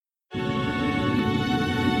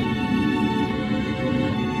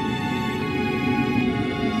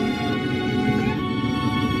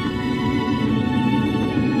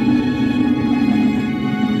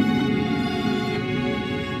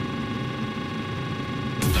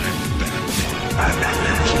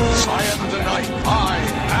I am the Knight. I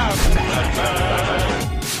am Batman.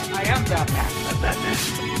 I am Batman. I'm Batman.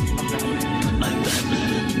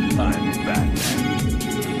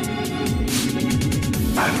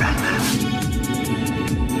 I'm Batman.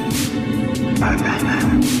 I'm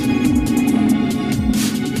Batman.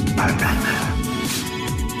 I'm Batman.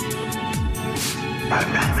 I'm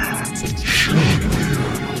Batman.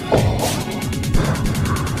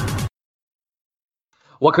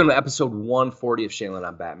 Welcome to episode 140 of Shaylin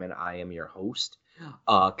on Batman. I am your host,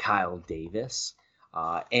 Kyle Davis.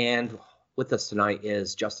 And with us tonight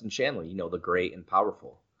is Justin Shanley. You know, the great and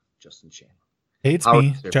powerful Justin Shanley. Hey, it's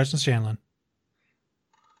me, Justin Shanley.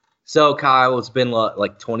 So, Kyle, it's been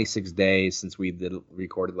like 26 days since we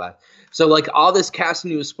recorded last. So, like, all this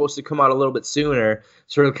casting news was supposed to come out a little bit sooner.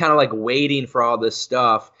 So, we're kind of like waiting for all this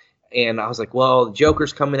stuff. And I was like, well, the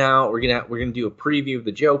Joker's coming out. We're gonna do a preview of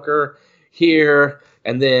the Joker here.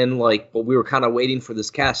 And then, but we were kind of waiting for this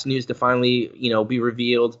cast news to finally, be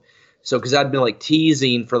revealed. So, because I'd been,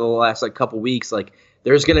 teasing for the last, couple weeks,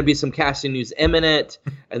 there's going to be some casting news imminent.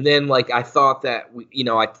 And then, I thought that, I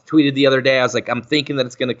tweeted the other day, I was like, I'm thinking that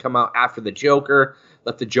it's going to come out after the Joker,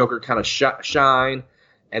 let the Joker kind of shine.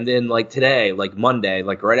 And then, today, Monday,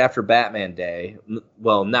 right after Batman Day,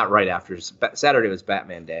 well, not right after, Saturday was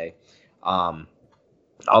Batman Day, all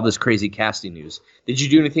this crazy casting news. Did you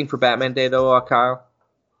do anything for Batman Day, though, Kyle?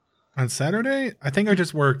 On Saturday, I think I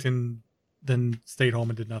just worked and then stayed home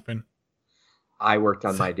and did nothing. I worked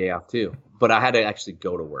on my day off too, but I had to actually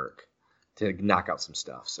go to work to knock out some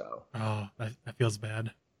stuff. So, that feels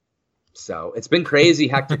bad. So it's been crazy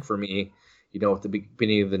hectic for me, at the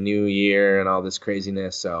beginning of the new year and all this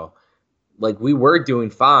craziness. So, we were doing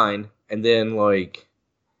fine, and then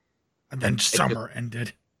summer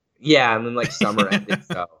ended. Yeah, and then summer ended.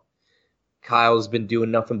 So Kyle's been doing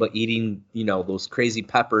nothing but eating, those crazy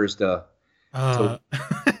peppers to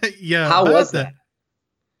yeah. How was that?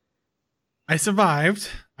 I survived.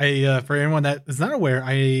 For anyone that is not aware,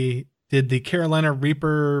 I did the Carolina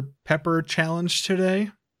Reaper pepper challenge today.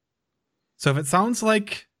 So if it sounds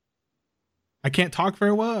like I can't talk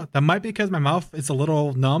very well, that might be because my mouth is a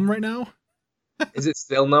little numb right now. Is it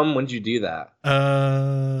still numb? When did you do that?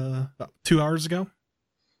 About 2 hours ago.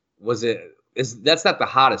 That's not the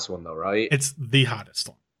hottest one though, right? It's the hottest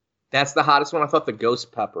one. That's the hottest one? I thought the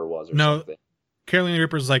ghost pepper was something. Carolina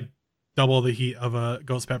Reaper is double the heat of a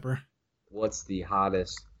ghost pepper. What's the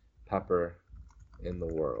hottest pepper in the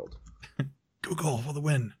world? Google for the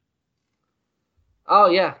win. Oh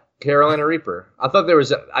yeah, Carolina Reaper. I heard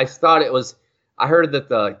that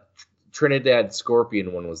the Trinidad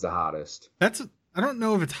Scorpion one was the hottest. I don't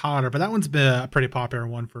know if it's hotter, but that one's been a pretty popular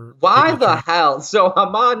one for. Why the hell? So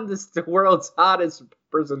I'm on the world's hottest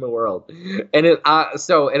person in the world, and it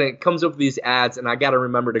comes up with these ads, and I got to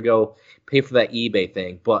remember to go pay for that eBay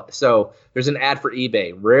thing. But so there's an ad for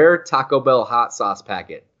eBay: rare Taco Bell hot sauce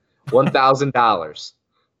packet, $1,000.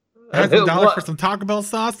 $1,000 for some Taco Bell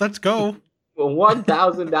sauce. Let's go.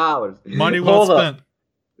 $1,000. Money well spent.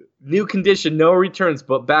 New condition, no returns,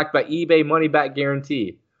 but backed by eBay money back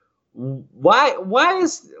guarantee. Why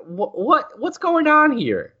is what's going on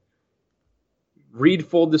here? Read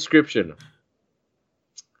full description.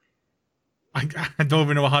 I don't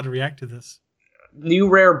even know how to react to this. New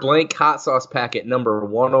rare blank hot sauce packet number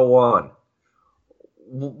 101.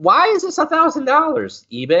 Why is this $1,000?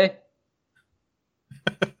 eBay?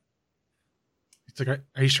 It's are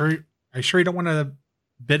you sure? Are you sure you don't want to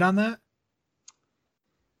bid on that?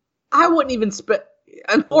 I wouldn't even spend.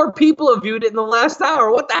 And 4 people have viewed it in the last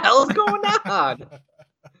hour. What the hell is going on?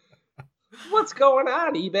 What's going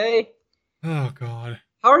on, eBay? Oh, God.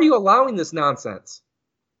 How are you allowing this nonsense?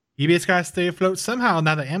 eBay's got to stay afloat somehow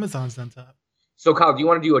now that Amazon's on top. So, Kyle, do you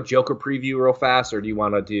want to do a Joker preview real fast, or do you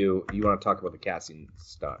want to talk about the casting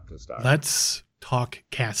stuff to start? Let's talk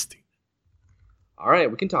casting. All right,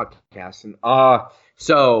 we can talk casting.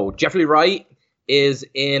 So Jeffrey Wright is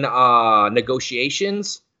in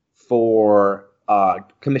negotiations for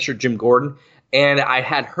Commissioner Jim Gordon, and I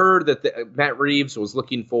had heard that Matt Reeves was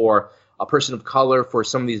looking for a person of color for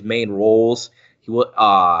some of these main roles.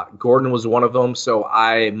 Gordon was one of them, so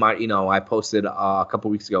I posted a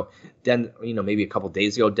couple weeks ago, maybe a couple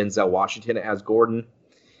days ago, Denzel Washington as Gordon.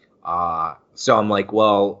 So I'm like,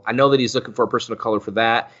 well, I know that he's looking for a person of color for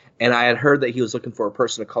that, and I had heard that he was looking for a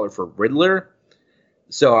person of color for Riddler.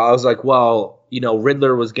 So I was like, well,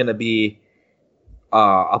 Riddler was going to be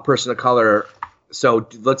a person of color. So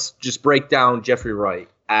let's just break down Jeffrey Wright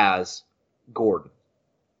as Gordon.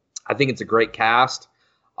 I think it's a great cast.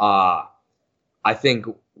 I think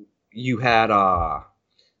you had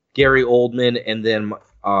Gary Oldman and then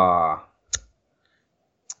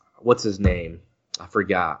what's his name? I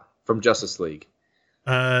forgot. from Justice League?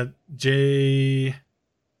 J.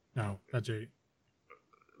 No, not J.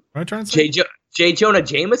 What am I trying to say? J. Jonah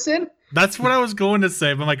Jameson? That's what I was going to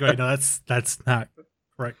say, but I'm like, wait, no, that's not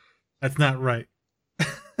right. That's not right.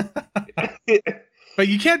 But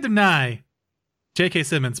you can't deny J.K.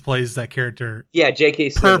 Simmons plays that character. Yeah, J.K.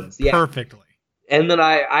 Simmons. Perfectly. And then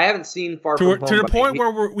I haven't seen Far From Home. To the point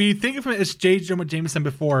where we think of him as J. Jonah Jameson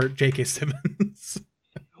before J.K. Simmons.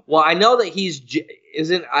 Well, I know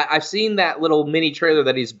that I've seen that little mini trailer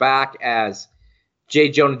that he's back as J.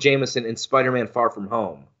 Jonah Jameson in Spider-Man Far From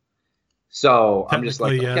Home. So I'm just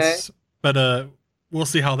like, okay. Yes. But we'll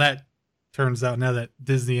see how that turns out now that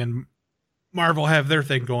Disney and Marvel have their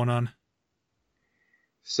thing going on.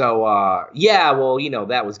 So, yeah, well,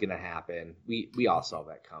 that was going to happen. We all saw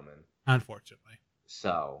that coming. Unfortunately.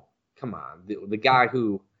 So, come on. The guy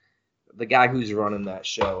who's running that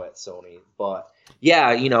show at Sony. But,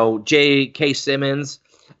 yeah, J.K. Simmons,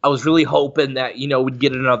 I was really hoping that, we'd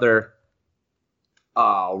get another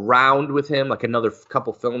round with him, like another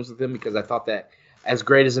couple films with him, because I thought that as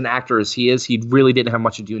great as an actor as he is, he really didn't have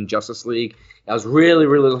much to do in Justice League. I was really,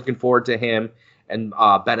 really looking forward to him and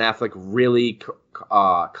Ben Affleck really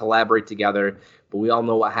collaborate together, but we all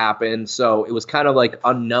know what happened. So it was kind of like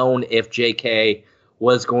unknown if JK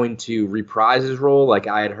was going to reprise his role. Like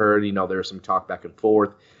I had heard, there was some talk back and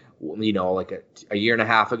forth, like a year and a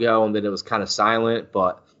half ago, and then it was kind of silent.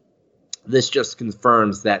 But this just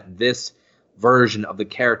confirms that this version of the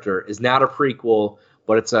character is not a prequel,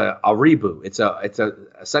 but it's a reboot. It's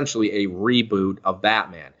essentially a reboot of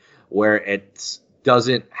Batman, where it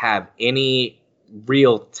doesn't have any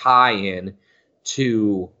real tie-in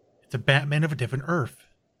to. It's a Batman of a different Earth.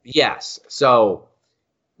 Yes, so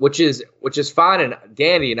which is fine and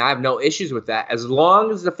dandy, and I have no issues with that as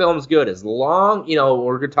long as the film's good. As long,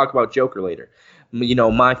 we're gonna talk about Joker later.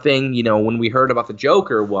 My thing, when we heard about the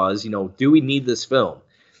Joker was, do we need this film?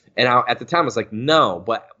 And at the time I was like, no,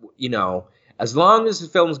 but as long as the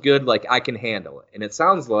film's good, like I can handle it. And it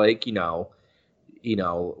sounds like,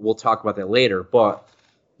 we'll talk about that later, but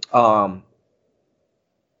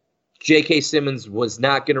J.K. Simmons was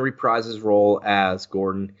not going to reprise his role as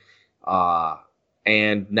Gordon,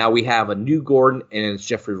 and now we have a new Gordon, and it's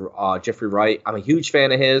Jeffrey Wright. I'm a huge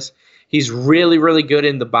fan of his. He's really, really good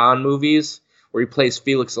in the Bond movies where he plays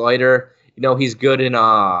Felix Leiter. He's good in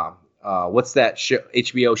what's that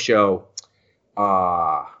HBO show?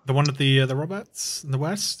 The one with the robots in the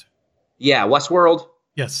West? Yeah, Westworld.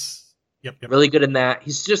 Yes. Yep. Really good in that.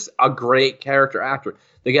 He's just a great character actor.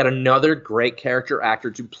 They got another great character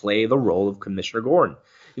actor to play the role of Commissioner Gordon.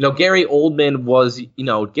 Gary Oldman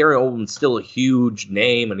Gary Oldman's still a huge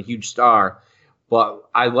name and a huge star, but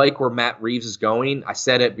I like where Matt Reeves is going. I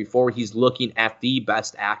said it before, he's looking at the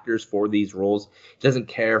best actors for these roles. He doesn't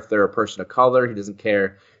care if they're a person of color. He doesn't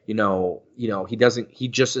care, he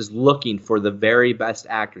just is looking for the very best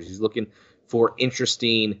actors. He's looking for an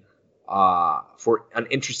interesting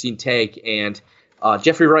take. And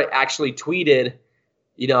Jeffrey Wright actually tweeted,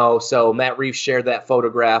 so Matt Reeves shared that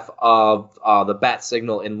photograph of the bat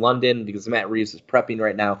signal in London because Matt Reeves is prepping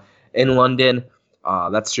right now in London.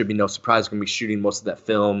 That should be no surprise. Going to be shooting most of that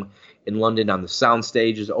film in London on the sound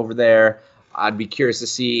stages over there. I'd be curious to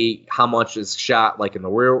see how much is shot like in the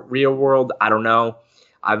real world. I don't know.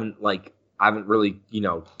 I haven't really,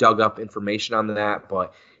 dug up information on that,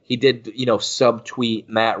 but he did, subtweet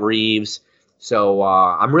Matt Reeves. So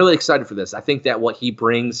I'm really excited for this. I think that what he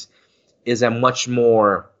brings is a much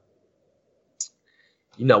more,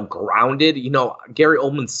 grounded. Gary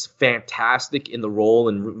Oldman's fantastic in the role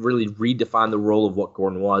and really redefined the role of what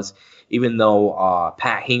Gordon was, even though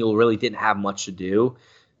Pat Hingle really didn't have much to do.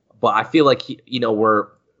 But I feel like, where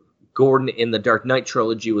Gordon in the Dark Knight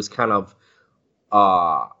trilogy was kind of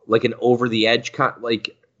like an over the edge,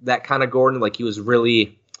 like that kind of Gordon. Like he was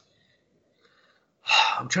really,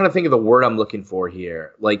 I'm trying to think of the word I'm looking for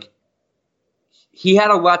here. Like he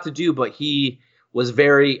had a lot to do, but he was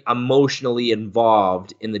very emotionally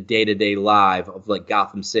involved in the day-to-day life of like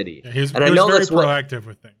Gotham City. Yeah, he was very proactive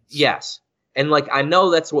with things. Yes. And like, I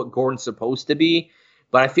know that's what Gordon's supposed to be,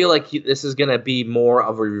 but I feel like this is going to be more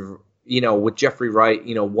of a, with Jeffrey Wright,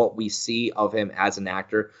 what we see of him as an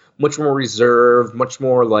actor, much more reserved, much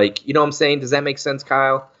more like, what I'm saying? Does that make sense,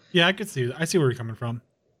 Kyle? Yeah, I see where you're coming from.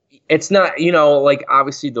 It's not, like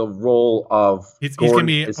obviously the role of he's going to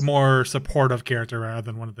be a more supportive character rather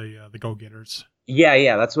than one of the go-getters.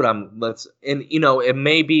 Yeah, that's what and it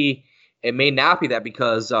may not be that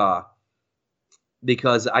because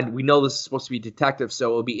we know this is supposed to be detective, so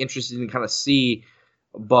it'll be interesting to kind of see.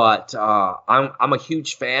 But I'm a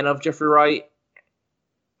huge fan of Jeffrey Wright,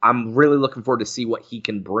 I'm really looking forward to see what he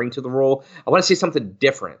can bring to the role. I want to see something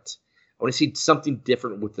different. I want to see something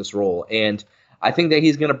different with this role, and I think that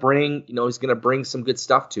he's going to bring some good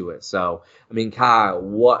stuff to it. So, I mean, Kyle,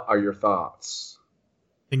 what are your thoughts?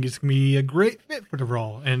 I think he's gonna be a great fit for the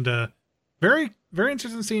role, and very, very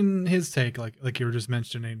interested in seeing his take, like you were just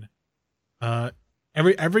mentioning.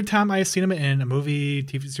 Every time I've seen him in a movie,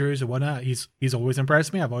 TV series, or whatnot, he's always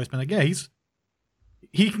impressed me. I've always been like, yeah,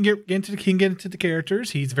 he can get into the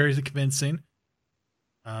characters. He's very convincing.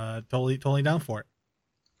 Totally down for it.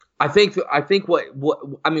 I think what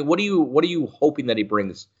are you hoping that he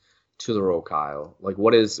brings to the role, Kyle? Like,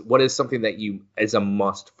 what is something that is a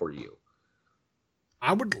must for you?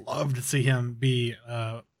 I would love to see him be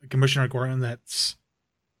Commissioner Gordon that's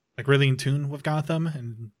like really in tune with Gotham,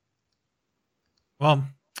 and well,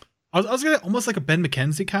 I was gonna almost like a Ben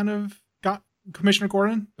McKenzie kind of got Commissioner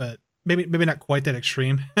Gordon, but maybe not quite that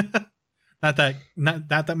extreme. not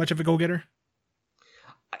that much of a go-getter.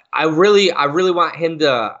 I really want him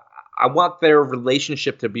to. I want their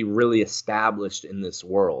relationship to be really established in this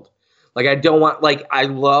world. Like, I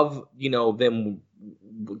love, them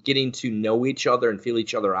getting to know each other and feel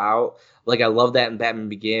each other out. Like, I love that in Batman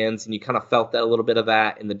Begins, and you kind of felt that a little bit of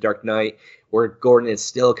that in The Dark Knight, where Gordon is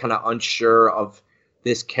still kind of unsure of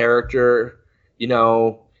this character,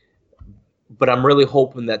 but I'm really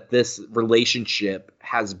hoping that this relationship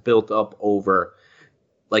has built up over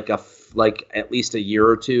like at least a year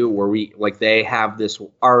or two, where they have this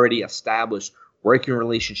already established working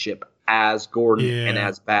relationship as Gordon and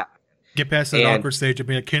as Batman. Get past that awkward stage of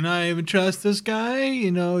being like, can I even trust this guy?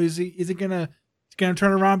 Is he gonna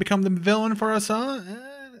turn around and become the villain for us? Huh?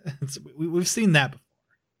 We've seen that before.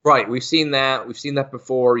 Right, we've seen that. We've seen that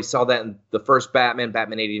before. We saw that in the first Batman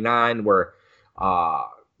 89, where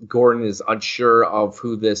Gordon is unsure of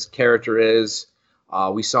who this character is.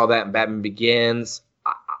 We saw that in Batman Begins.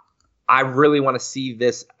 I really want to see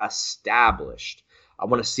this established. I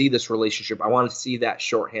want to see this relationship. I want to see that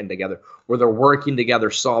shorthand together, where they're working together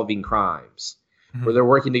solving crimes, where they're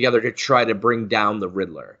working together to try to bring down the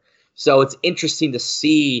Riddler. So it's interesting to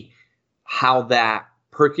see how that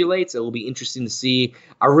percolates. It will be interesting to see.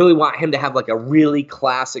 I really want him to have like a really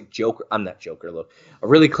classic Joker. I'm not Joker look. A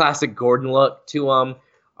really classic Gordon look to him.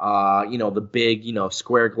 The big,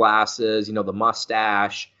 square glasses, the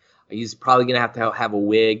mustache. He's probably going to have a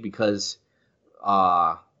wig because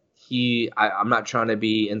I'm not trying to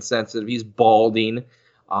be insensitive. He's balding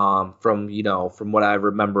from what I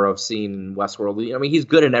remember of seeing in Westworld. I mean, he's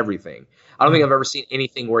good in everything. I don't think I've ever seen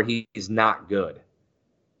anything where he's not good.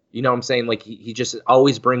 You know what I'm saying? Like, he just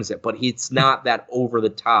always brings it, but he's not that over the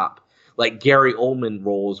top. Like Gary Oldman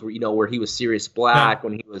roles where he was Sirius Black,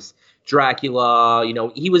 when he was Dracula,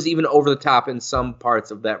 he was even over the top in some parts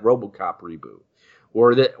of that RoboCop reboot.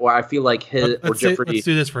 Where I feel like let's do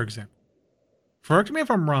this for example. Correct me if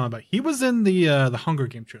I'm wrong, but he was in the Hunger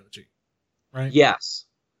Game trilogy, right? Yes,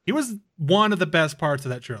 he was one of the best parts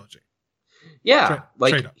of that trilogy. Yeah,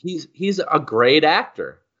 he's a great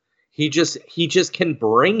actor. He just can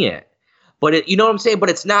bring it, but you know what I'm saying. But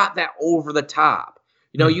it's not that over the top.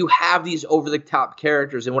 You have these over the top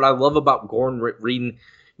characters, and what I love about Gordon reading,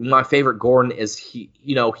 my favorite Gordon is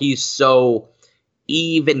he's so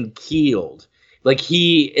even keeled. Like,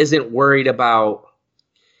 he isn't worried about,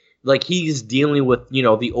 like, he's dealing with,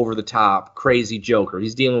 the over-the-top, crazy Joker.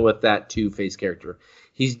 He's dealing with that Two-Face character.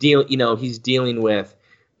 He's dealing with,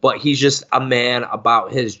 but he's just a man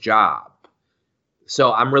about his job.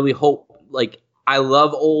 So I'm really I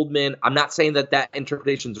love Oldman. I'm not saying that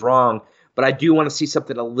interpretation's wrong, but I do want to see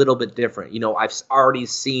something a little bit different. I've already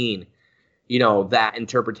seen, that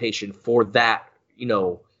interpretation for that,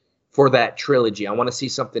 for that trilogy. I want to see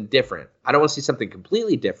something different. I don't want to see something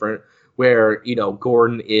completely different where,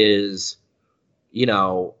 Gordon is,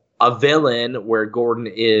 a villain, where Gordon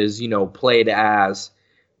is, played as,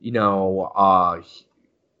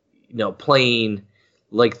 playing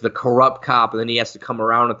like the corrupt cop, and then he has to come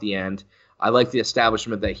around at the end. I like the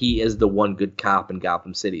establishment that he is the one good cop in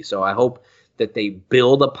Gotham City. So I hope that they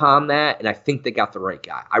build upon that, and I think they got the right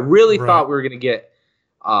guy. I really thought we were going to get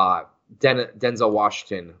Denzel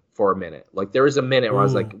Washington for a minute. Like, there was a minute where I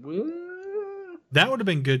was like, that would have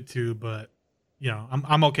been good too, but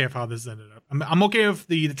I'm okay with how this ended up. I'm okay with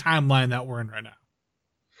the timeline that we're in right now.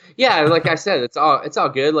 Yeah, like I said, it's all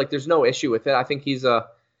good. Like, there's no issue with it. I think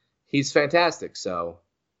he's fantastic. So,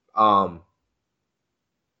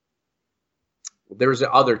 there's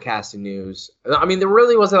other casting news. I mean, there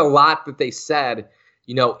really wasn't a lot that they said,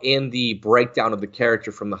 in the breakdown of the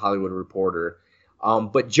character from the Hollywood Reporter.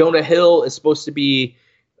 But Jonah Hill is supposed to be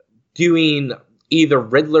doing either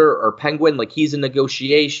Riddler or Penguin. Like, he's in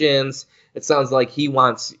negotiations. It sounds like he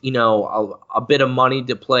wants, a bit of money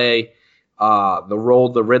to play the role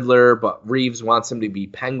of the Riddler, but Reeves wants him to be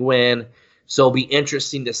Penguin. So it'll be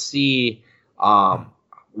interesting to see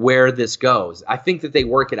where this goes. I think that they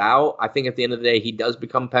work it out. I think at the end of the day, he does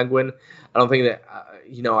become Penguin. I don't think that,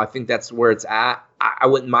 I think that's where it's at. I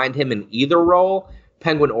wouldn't mind him in either role,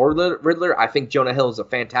 Penguin or Riddler. I think Jonah Hill is a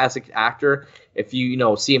fantastic actor. If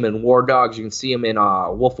you, see him in War Dogs, you can see him in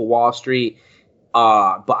Wolf of Wall Street.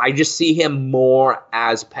 But I just see him more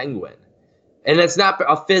as Penguin. And it's not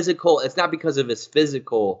it's not because of his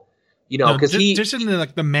physical, because just in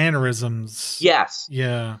the mannerisms. Yes.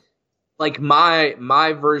 Yeah. Like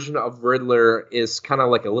my version of Riddler is kind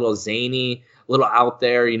of like a little zany, a little out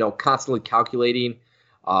there, constantly calculating.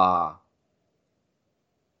 I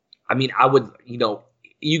would,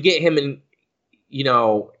 you get him in,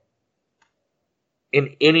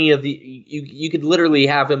 in any of the, you could literally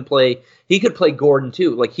have him play. He could play Gordon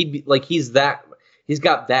too. Like he's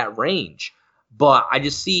got that range. But I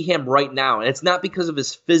just see him right now, and it's not because of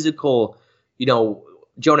his physical,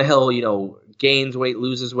 Jonah Hill, gains weight,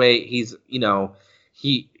 loses weight. He's,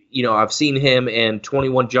 I've seen him in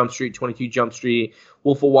 21 Jump Street, 22 Jump Street,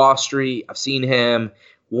 Wolf of Wall Street. I've seen him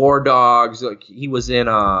War Dogs. Like, he was in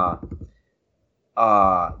Django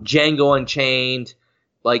Unchained.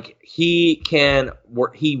 Like, he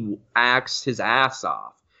acts his ass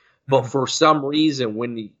off. But for some reason,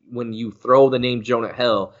 when you throw the name Jonah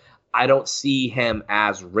Hill, I don't see him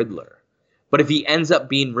as Riddler. But if he ends up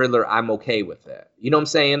being Riddler, I'm okay with it. You know what I'm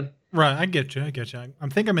saying? Right, I get you. I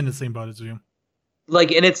think I'm in the same boat as you.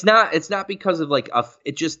 Like, and it's not because of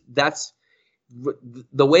that's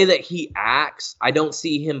the way that he acts. I don't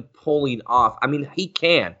see him pulling off. I mean, he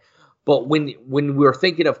can, but when we're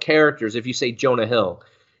thinking of characters, if you say Jonah Hill,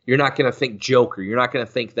 you're not going to think Joker. You're not going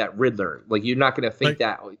to think that Riddler. Like, you're not going to think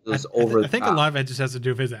that was over the top. I think a lot of it just has to do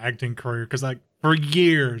with his acting career, because for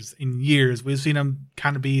years and years we've seen him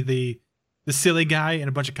kind of be the silly guy in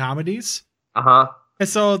a bunch of comedies. And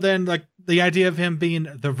so then, the idea of him being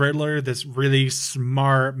the Riddler, this really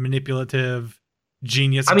smart, manipulative,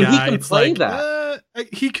 genius guy. He can play that.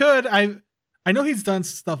 He could. I know he's done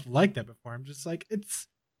stuff like that before. I'm just like, it's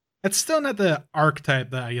still not the archetype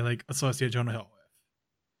that I associate Jonah Hill with.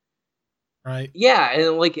 Right? Yeah,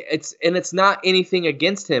 and it's not anything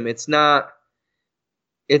against him. It's not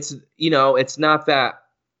that.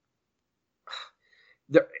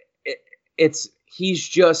 He's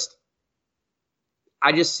just.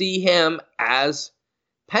 I just see him as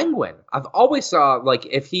Penguin. I've always saw,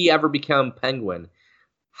 if he ever become Penguin,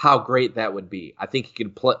 how great that would be. I think he can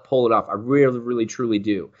pull it off. I really, really, truly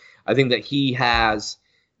do. I think that he has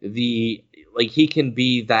he can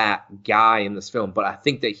be that guy in this film, but I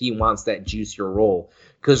think that he wants that juicier role,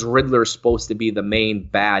 because Riddler's supposed to be the main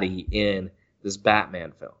baddie in this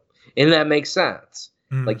Batman film. And that makes sense.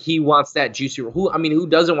 He wants that juicier role. Who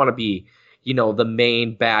doesn't want to be, the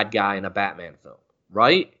main bad guy in a Batman film?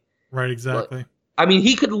 Right? Right, exactly.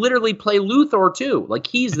 He could literally play Luthor too.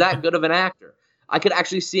 He's that good of an actor. I could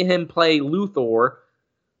actually see him play Luthor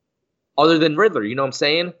other than Riddler. You know what I'm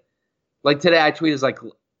saying? Today I tweeted,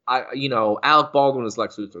 Alec Baldwin is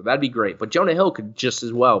Lex Luthor. That'd be great. But Jonah Hill could just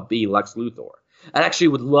as well be Lex Luthor. I actually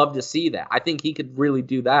would love to see that. I think he could really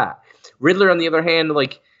do that. Riddler, on the other hand,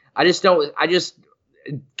 I just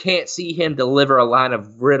can't see him deliver a line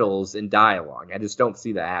of riddles in dialogue. I just don't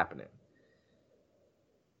see that happening.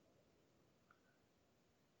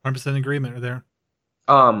 100% agreement there.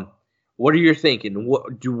 What are you thinking?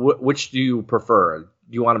 Which do you prefer? Do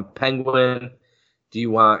you want him Penguin? Do you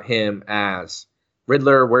want him as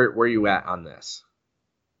Riddler? Where are you at on this?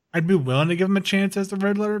 I'd be willing to give him a chance as the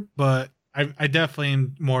Riddler, but I definitely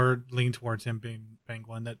more lean towards him being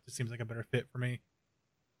Penguin. That just seems like a better fit for me.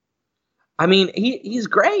 He's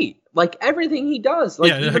great. Everything he does.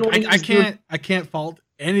 I can't fault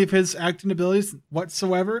any of his acting abilities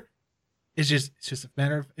whatsoever. It's just a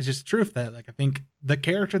matter of, it's just truth that I think the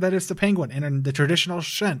character that is the Penguin and in the traditional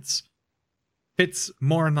sense fits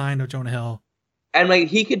more in line with Jonah Hill. And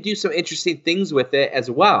he could do some interesting things with it as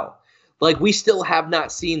well. We still have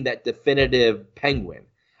not seen that definitive Penguin.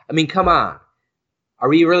 Come on. Are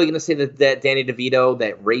we really going to say that Danny DeVito,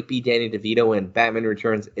 that rapey Danny DeVito in Batman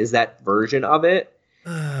Returns, is that version of it?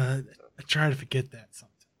 I try to forget that sometimes.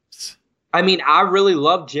 I really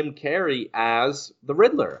love Jim Carrey as the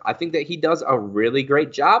Riddler. I think that he does a really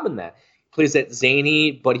great job in that. He plays it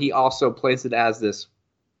zany, but he also plays it as this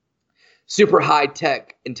super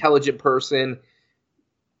high-tech, intelligent person.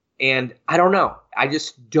 And I don't know. I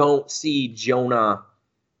just don't see Jonah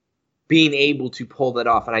being able to pull that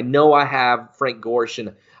off. And I know I have Frank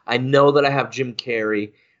Gorshin. I know that I have Jim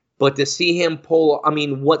Carrey, but to see him pull, I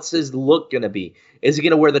mean, what's his look going to be? Is he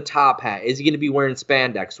going to wear the top hat? Is he going to be wearing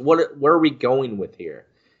spandex? Where are we going with here?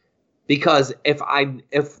 Because if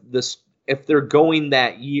they're going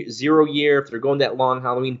that zero year, if they're going that long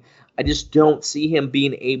Halloween, I just don't see him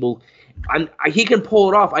being able. He can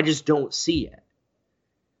pull it off. I just don't see it.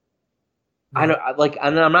 I know,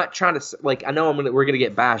 and I'm not trying to I know we're gonna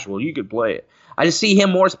get bashed. Well, you could play it. I just see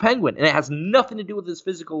him more as Penguin, and it has nothing to do with his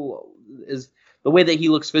physical, is the way that he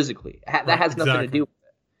looks physically. That has nothing to do with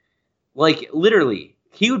it. Like literally,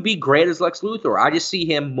 he would be great as Lex Luthor. I just see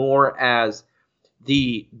him more as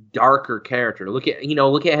the darker character. Look at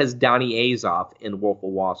his Donny Azoff in Wolf of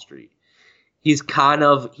Wall Street. He's kind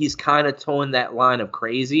of towing that line of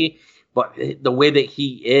crazy, but the way that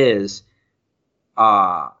he is,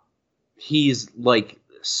 he's like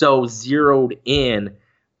so zeroed in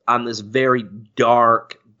on this very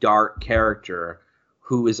dark character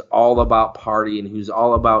who is all about partying, who's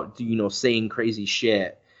all about, saying crazy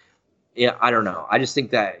shit. Yeah, I don't know. I just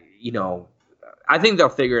think that, I think they'll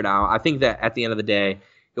figure it out. I think that at the end of the day,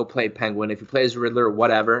 he'll play Penguin. If he plays Riddler,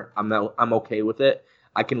 whatever, I'm okay with it.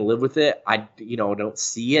 I can live with it. I don't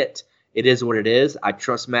see it. It is what it is. I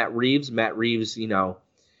trust Matt Reeves. Matt Reeves,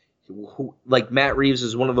 Matt Reeves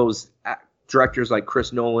is one of those directors like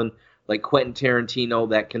Chris Nolan, like Quentin Tarantino,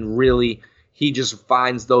 that can really, he just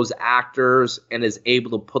finds those actors and is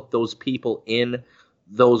able to put those people in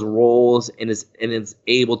those roles and is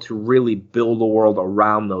able to really build a world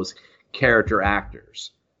around those character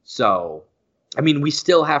actors. So, I mean, we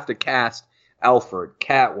still have to cast Alfred,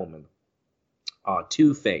 Catwoman,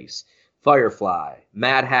 Two-Face, Firefly,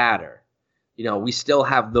 Mad Hatter. We still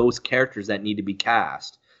have those characters that need to be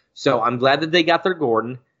cast. So I'm glad that they got their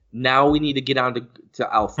Gordon. Now we need to get on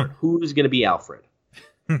to Alfred. Who's going to be Alfred?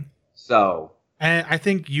 So I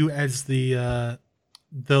think you, as the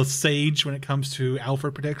sage when it comes to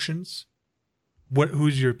Alfred predictions,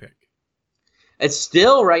 who's your pick? It's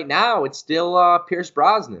still right now. It's still Pierce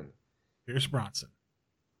Brosnan. Pierce Bronson.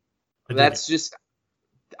 That's just.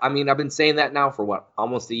 I mean, I've been saying that now for what,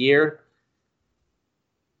 almost a year.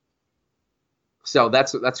 So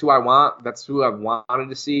that's who I want. That's who I've wanted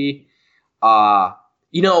to see.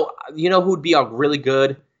 You know who'd be a really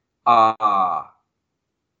good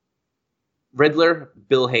Riddler?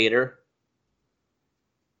 Bill Hader.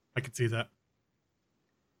 I could see that.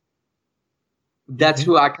 That's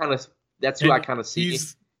who I kind of see.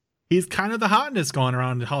 He's kind of the hotness going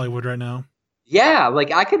around in Hollywood right now. Yeah,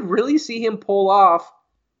 like I could really see him pull off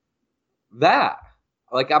that.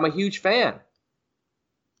 Like I'm a huge fan.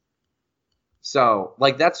 So,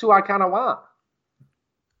 like that's who I kind of want.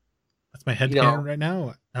 That's my headcanon right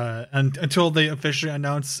now. Until they officially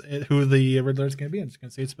announce who the Riddler is going to be, I'm just going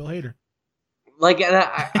to say it's Bill Hader. Like, and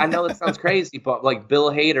I know that sounds crazy, but like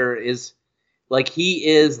Bill Hader is, like he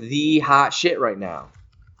is the hot shit right now.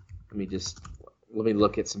 Let me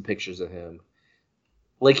look at some pictures of him.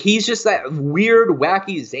 Like he's just that weird,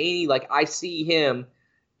 wacky, zany. Like I see him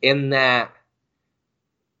in that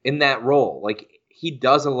role. Like he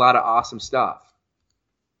does a lot of awesome stuff.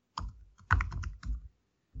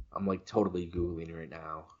 I'm like totally Googling right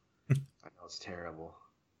now. I know it's terrible.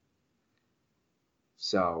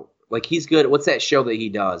 So, like he's good. What's that show that he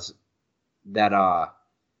does? That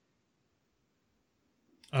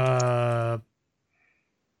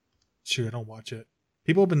shoot, I don't watch it.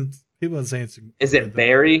 People have been saying it's. Is it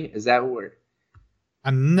Barry? Is that what?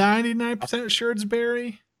 I'm 99% sure it's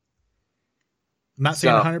Barry. I'm not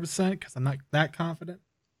saying 100% because I'm not that confident.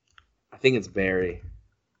 I think it's Barry.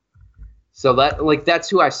 So that's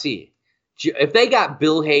who I see. If they got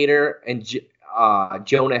Bill Hader and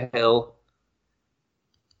Jonah Hill,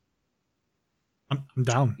 I'm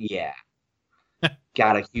down. Yeah,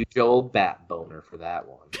 got a huge old bat boner for that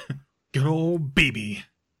one. Good old baby.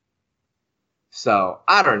 So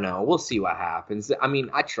I don't know. We'll see what happens. I mean,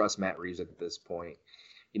 I trust Matt Reeves at this point.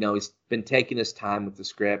 He's been taking his time with the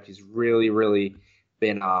script. He's really, really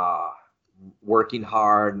been working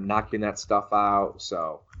hard, knocking that stuff out.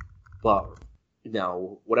 So, but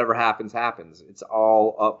whatever happens, happens. It's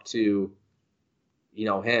all up to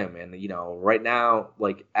him. And right now,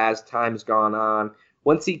 like as time's gone on,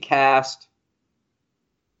 once he cast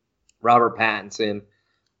Robert Pattinson,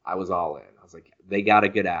 I was all in. I was like, they got a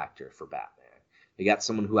good actor for Batman. They got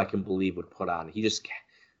someone who I can believe would put on.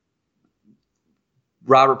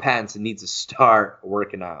 Robert Pattinson needs to start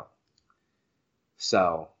working out.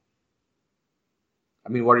 So, I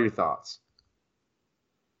mean, what are your thoughts?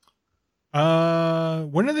 When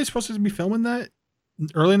are they supposed to be filming that?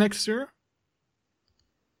 Early next year?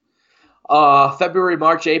 February,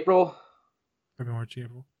 March, April. February, March,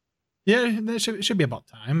 April. Yeah, that should be about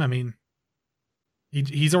time. I mean,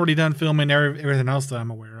 he's already done filming everything else that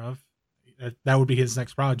I'm aware of. That would be his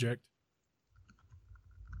next project.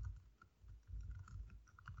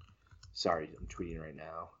 Sorry, I'm tweeting right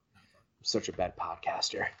now. I'm such a bad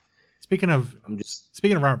podcaster. Speaking of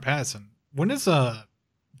Robert Pattinson, when is The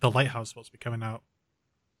Lighthouse supposed to be coming out?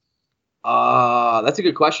 That's a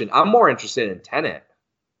good question. I'm more interested in Tenet.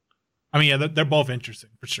 I mean, yeah, they're both interesting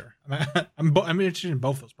for sure. I'm interested in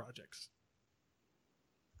both those projects.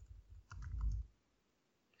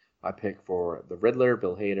 My pick for The Riddler,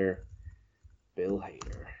 Bill Hader.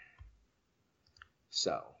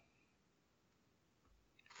 So,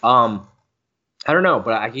 I don't know,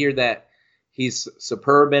 but I hear that he's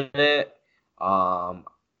superb in it. I'm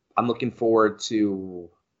looking forward to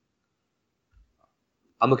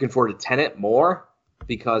Tenet more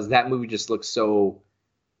because that movie just looks so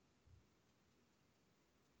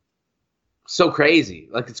crazy.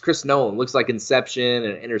 Like it's Chris Nolan. It looks like Inception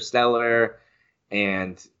and Interstellar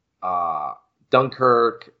and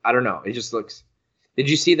Dunkirk. I don't know. It just looks. Did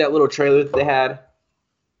you see that little trailer that they had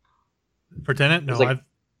for Tenet? No, like,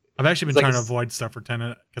 I've actually been trying to avoid stuff for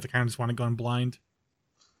Tenet because I kind of just want to go in blind.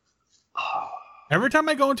 Every time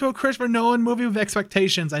I go into a Christopher Nolan movie with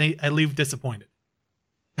expectations, I leave disappointed.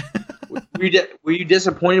 Were you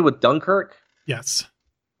disappointed with Dunkirk? Yes.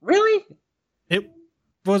 Really? It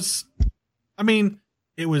was. I mean,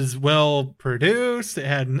 it was well produced. It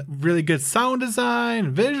had really good sound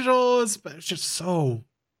design, visuals, but it's just so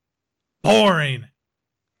boring.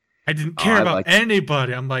 I didn't care about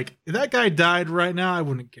anybody. I'm like, if that guy died right now, I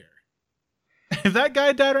wouldn't care. If that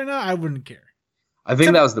guy died right now, I wouldn't care. I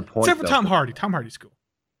think that was the point. Except for Tom Hardy. Tom Hardy's cool.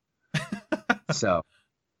 So.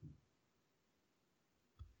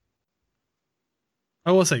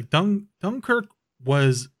 I will say, Dunkirk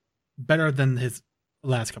was better than his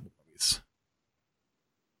last couple movies.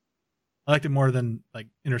 I liked it more than like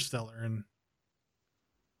Interstellar and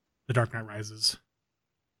The Dark Knight Rises.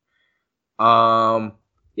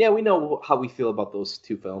 Yeah, we know how we feel about those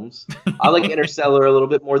two films. I like Interstellar a little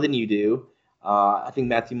bit more than you do. I think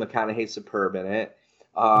Matthew McConaughey's superb in it.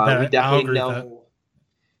 We definitely know.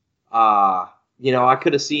 I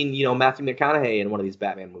could have seen Matthew McConaughey in one of these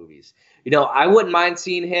Batman movies. I wouldn't mind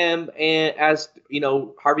seeing him as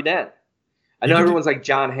Harvey Dent. I know everyone's like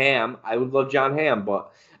John Hamm. I would love John Hamm,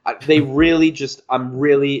 but they really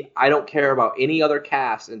I don't care about any other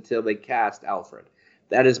cast until they cast Alfred.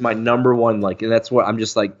 That is my number one, and that's what I'm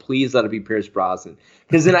just like, please let it be Pierce Brosnan.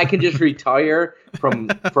 Because then I can just retire from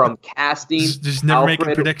casting. Just never Alfred make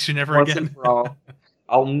a prediction ever once again. And for all.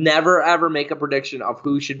 I'll never, ever make a prediction of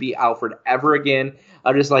who should be Alfred ever again.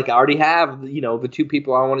 I'm just like, I already have, the two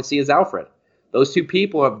people I want to see as Alfred. Those two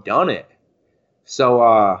people have done it. So,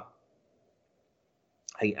 I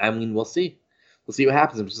mean, we'll see. We'll see what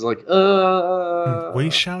happens. I'm just like, we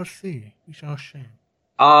shall see. We shall see.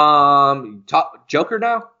 Talk Joker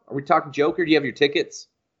now? Are we talking Joker? Do you have your tickets?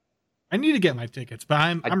 I need to get my tickets, but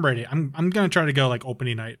I'm ready. I'm gonna try to go like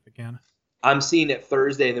opening night if I can. I'm seeing it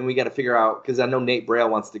Thursday, and then we got to figure out because I know Nate Braille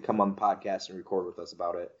wants to come on the podcast and record with us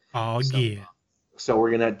about it. Oh yeah. So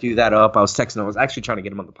we're gonna do that up. I was actually trying to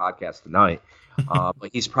get him on the podcast tonight, but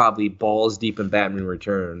he's probably balls deep in Batman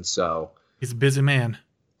Returns. So he's a busy man.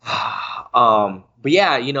 But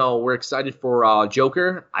yeah, we're excited for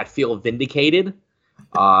Joker. I feel vindicated.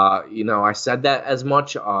 I said that as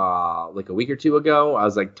much like a week or two ago. I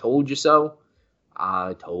was like, told you so.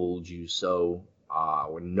 I told you so.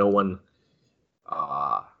 When no one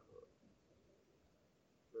let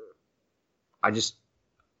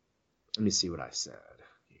me see what I said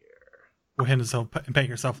here. Go ahead and pat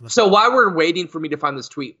yourself in the So while we're waiting for me to find this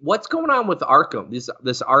tweet, what's going on with Arkham?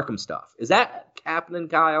 This Arkham stuff. Is that happening,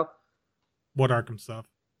 Kyle? What Arkham stuff?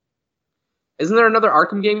 Isn't there another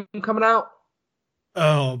Arkham game coming out?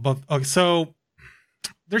 Oh, but okay, so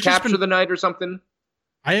there's Capture the Night or something.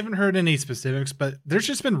 I haven't heard any specifics, but there's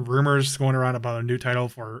just been rumors going around about a new title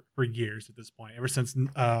for years at this point. Ever since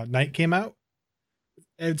Night came out,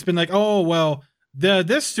 it's been like, oh well,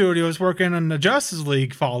 this studio is working on the Justice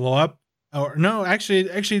League follow up, or no, actually,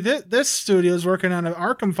 this studio is working on an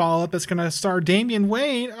Arkham follow up that's going to star Damian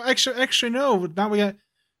Wayne. Actually, no. Now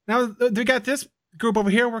we got this group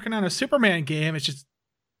over here working on a Superman game. It's just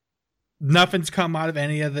nothing's come out of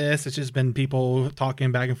any of this. It's just been people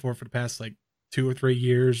talking back and forth for the past like 2 or 3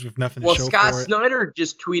 years with nothing to show for it. Well, Scott Snyder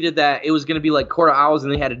just tweeted that it was going to be like Court of Owls,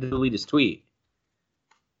 and they had to delete his tweet.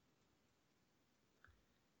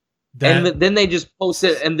 And then they just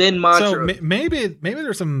posted, and then Mantra. So maybe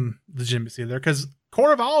there's some legitimacy there, because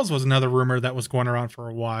Court of Owls was another rumor that was going around for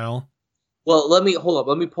a while. Well, let me pull up.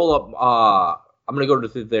 I'm going to go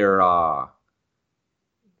to their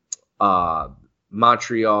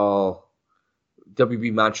Montreal,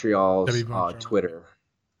 WB Montreal's WB Montreal. Twitter.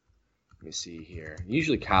 Let me see here.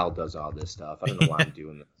 Usually Kyle does all this stuff. I don't know why I'm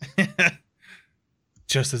doing this.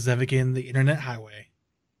 Just as navigating the internet highway.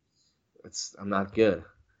 I'm not good.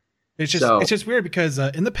 It's just weird because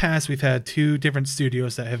in the past we've had two different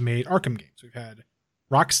studios that have made Arkham games. We've had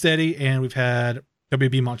Rocksteady and we've had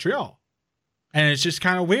WB Montreal. And it's just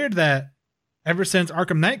kind of weird that ever since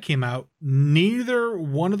Arkham Knight came out, neither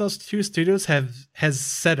one of those two studios has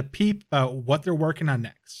said a peep about what they're working on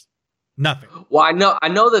next. Nothing. Well, I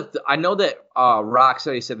know that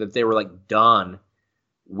Rocksteady said that they were like done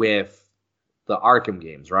with the Arkham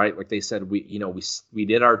games, right? Like they said, we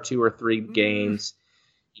did our 2 or 3 games.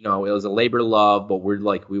 It was a labor of love, but we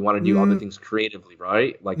want to do other things creatively,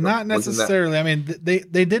 right? Like not necessarily. I mean,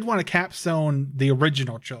 they did want to capstone the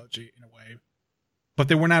original trilogy in a way, but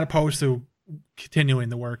they were not opposed to continuing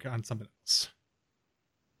the work on something else.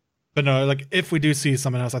 But no, like if we do see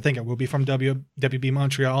something else, I think it will be from WB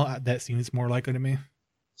Montreal. That seems more likely to me.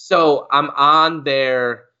 So I'm on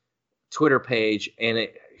their Twitter page, and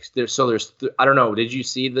there's I don't know. Did you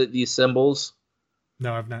see these symbols?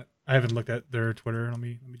 No, I've not. I haven't looked at their Twitter. Let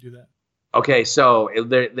me do that. Okay, so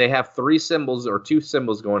they have 3 symbols or 2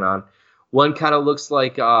 symbols going on. One kind of looks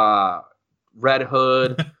like Red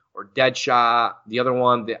Hood or Deadshot. The other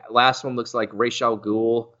one, the last one, looks like Ra's al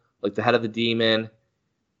Ghul, like the head of the demon.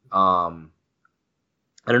 I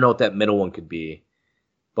don't know what that middle one could be,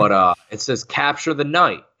 but it says "Capture the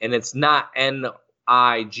Night," and it's not Night.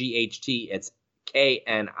 It's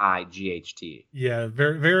Knight. Yeah,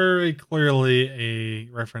 very, very clearly a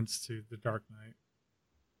reference to the Dark Knight.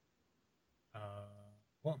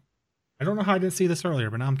 Well, I don't know how I didn't see this earlier,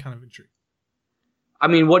 but now I'm kind of intrigued. I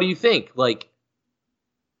mean, what do you think? Like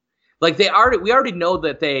we already know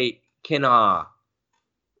that they can.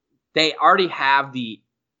 They already have the.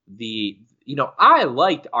 I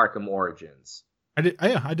liked Arkham Origins.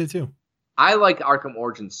 I did too. I liked Arkham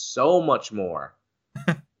Origins so much more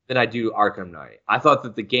than I do Arkham Knight. I thought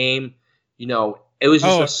that the game, it was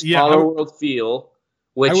just a smaller world feel,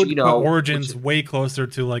 which, I would put Origins way closer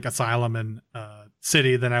to like Asylum and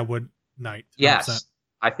City than I would Knight. 100%. Yes.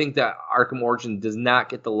 I think that Arkham Origins does not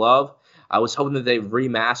get the love. I was hoping that they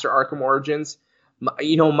remaster Arkham Origins.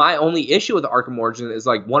 My only issue with Arkham Origins is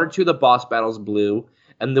like 1 or 2 of the boss battles blew,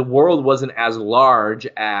 and the world wasn't as large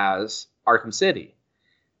as Arkham City.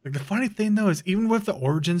 Like the funny thing though is even with the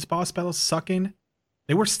Origins boss battles sucking,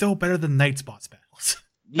 they were still better than Knight's boss battles.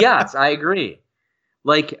 Yes, I agree.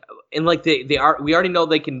 We already know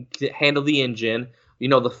they can handle the engine,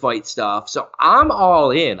 the fight stuff. So I'm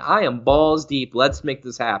all in. I am balls deep. Let's make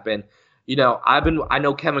this happen. I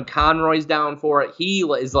know Kevin Conroy's down for it. He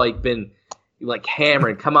is been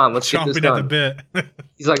hammering. Come on, let's get this done. At the bit.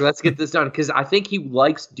 He's like, let's get this done, because I think he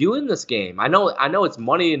likes doing this game. I know it's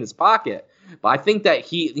money in his pocket, but I think that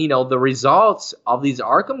the results of these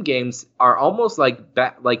Arkham games are almost like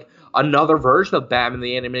another version of Batman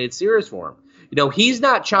the Animated Series for him. He's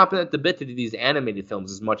not chomping at the bit to do these animated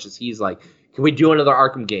films as much as he's like, can we do another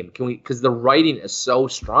Arkham game? Can we? Because the writing is so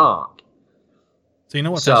strong. So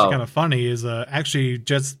what's actually kind of funny is actually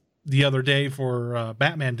just the other day for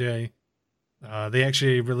Batman Day, they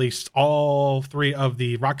actually released all 3 of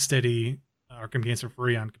the Rocksteady Arkham games for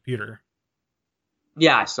free on computer.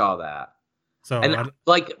 Yeah, I saw that. So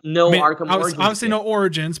Arkham Origins. Obviously no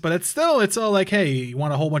Origins, but it's still like, hey, you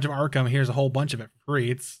want a whole bunch of Arkham? Here's a whole bunch of it for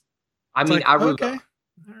free. I would okay,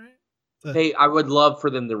 all right. I would love for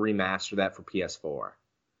them to remaster that for PS4.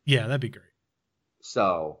 Yeah, that'd be great.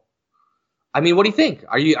 So, I mean, what do you think?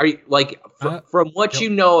 Are you from what you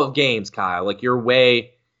know of games, Kyle? Like you're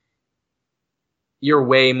way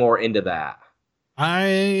more into that. I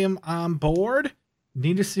am on board.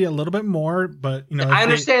 Need to see a little bit more, but I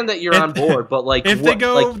understand that you're on board, but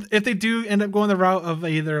if they do end up going the route of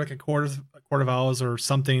either like a Court of Owls or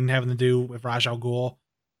something having to do with Ra's al Ghul,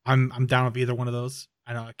 I'm down with either one of those.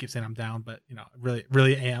 I know I keep saying I'm down, but really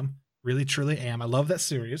truly am. I love that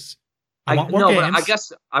series. I want more games.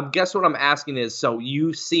 But I guess what I'm asking is, so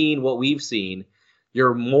you've seen what we've seen.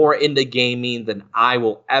 You're more into gaming than I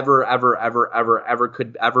will ever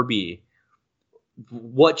could ever be.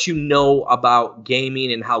 What you know about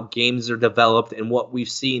gaming and how games are developed and what we've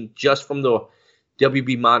seen just from the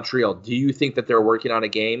WB Montreal, do you think that they're working on a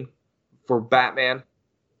game for Batman?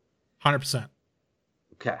 100%.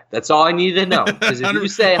 Okay, that's all I need to know. Because if you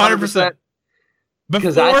say 100%,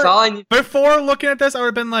 because that's all I need. Before looking at this, I would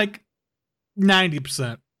have been like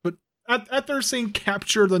 90%. But after seeing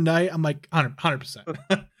Capture the Night, I'm like 100%.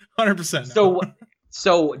 100%.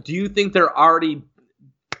 So do you think they're already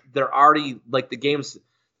like the games?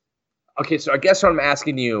 Okay, so I guess what I'm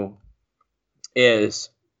asking you is,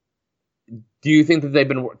 do you think that they've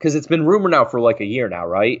been, because it's been rumored now for like a year now,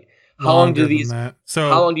 right? How long do these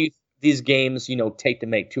games, take to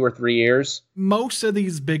make? 2 or 3 years? Most of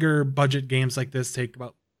these bigger budget games like this take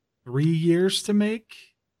about 3 years to make,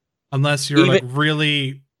 unless you're like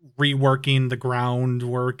really reworking the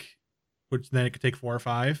groundwork, which then it could take 4 or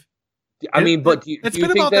 5. I mean, but do you think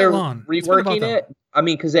they're reworking it? I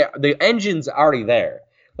mean, because the engine's already there.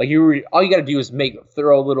 Like all you got to do is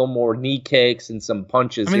throw a little more knee kicks and some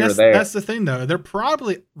punches here or there. That's the thing, though. They're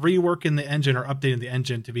probably reworking the engine or updating the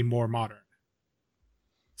engine to be more modern.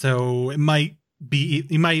 So it might be,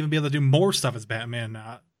 you might even be able to do more stuff as Batman.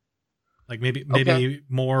 Like maybe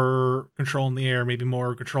more control in the air, maybe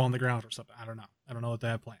more control on the ground or something. I don't know. I don't know what they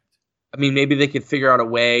have planned. I mean, maybe they could figure out a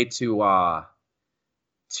way to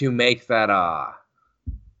make that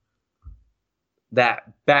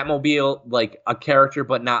Batmobile like a character,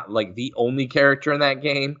 but not like the only character in that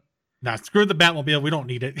game. Nah, screw the Batmobile. We don't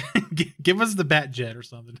need it. Give us the Batjet or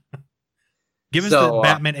something. Give us the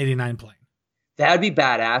Batman 89 plane. That'd be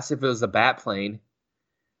badass if it was a bat plane.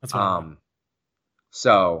 That's what I mean.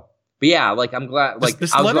 But yeah, like I'm glad. Like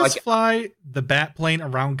just let us fly the bat plane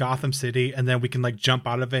around Gotham City, and then we can like jump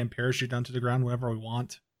out of it and parachute down to the ground whenever we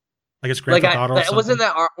want. Like it's Grand Theft Auto or something. Wasn't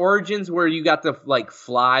that Origins where you got to like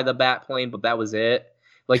fly the bat plane, but that was it?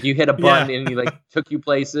 Like you hit a button and he like took you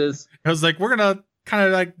places. I was like, we're gonna kind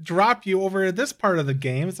of like drop you over to this part of the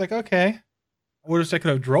game. It's like, okay, I wish I could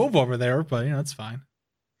have drove over there, but it's fine.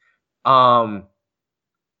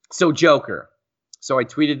 So Joker. So I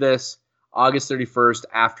tweeted this August 31st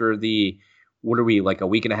after what are we, like a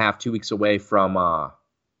week and a half, 2 weeks away from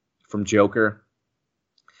Joker.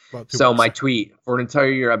 So my tweet, for an entire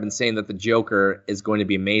year, I've been saying that the Joker is going to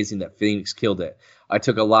be amazing, that Phoenix killed it. I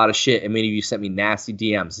took a lot of shit, and many of you sent me nasty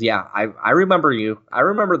DMs. Yeah, I remember you. I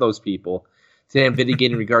remember those people. Today I'm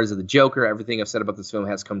vindicating in regards to the Joker. Everything I've said about this film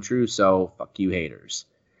has come true, so fuck you haters.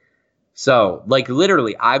 So, like,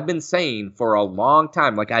 literally, I've been saying for a long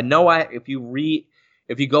time, like, I know if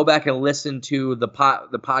you go back and listen to the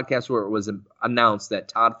podcast where it was announced that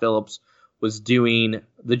Todd Phillips was doing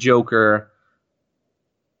the Joker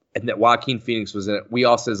and that Joaquin Phoenix was in it, we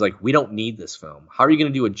all says, like, we don't need this film. How are you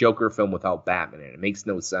going to do a Joker film without Batman in it? It makes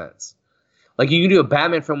no sense. Like, you can do a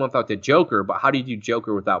Batman film without the Joker, but how do you do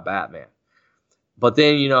Joker without Batman? But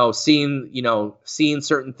then, seeing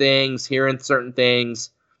certain things, hearing certain things,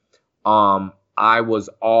 I was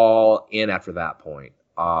all in after that point.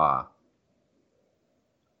 I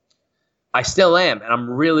still am, and I'm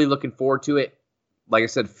really looking forward to it. Like I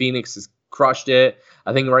said, Phoenix has crushed it.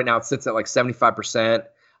 I think right now it sits at like 75%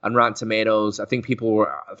 on Rotten Tomatoes. I think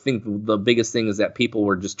the biggest thing is that people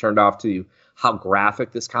were just turned off to how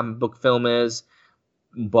graphic this comic book film is.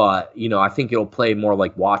 But, I think it'll play more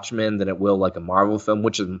like Watchmen than it will like a Marvel film,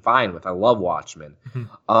 which I'm fine with. I love Watchmen.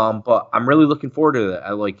 Mm-hmm. But I'm really looking forward to it.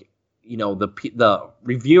 I like, the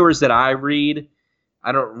reviewers that I read,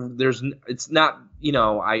 I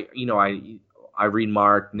read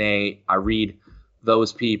Mark, Nate, I read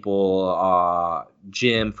those people,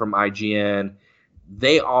 Jim from IGN.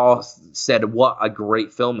 They all said what a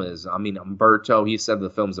great film is. I mean, Umberto, he said the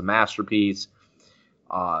film's a masterpiece.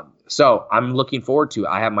 So I'm looking forward to it.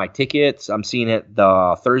 I have my tickets. I'm seeing it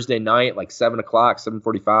the Thursday night, like 7 o'clock,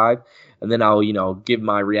 7:45. And then I'll, give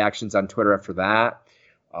my reactions on Twitter after that.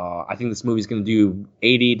 I think this movie's going to do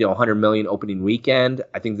 80 to 100 million opening weekend.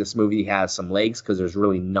 I think this movie has some legs because there's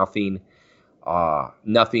really nothing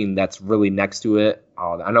that's really next to it.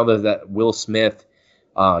 I know that Will Smith,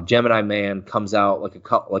 Gemini Man, comes out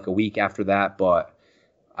like a week after that, but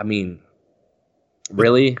I mean,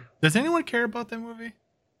 really? Does anyone care about that movie?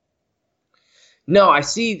 No, I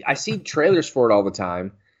see trailers for it all the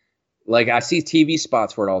time. Like I see TV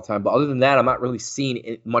spots for it all the time, but other than that, I'm not really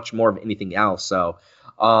seeing much more of anything else. So,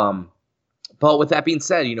 but with that being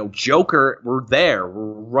said, Joker, we're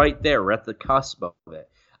right there. We're at the cusp of it.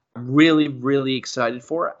 I'm really, really excited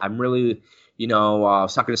for it. I'm really, I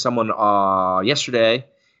was talking to someone yesterday,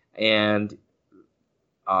 and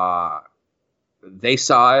they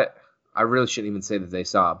saw it. I really shouldn't even say that they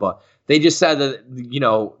saw it, but they just said that,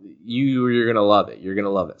 you're going to love it. You're going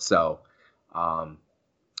to love it. So,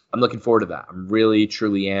 I'm looking forward to that. I'm really,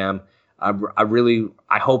 truly am. I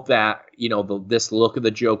hope that, this look of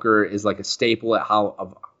the Joker is like a staple at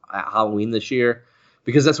Halloween this year,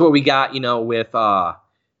 because that's what we got, with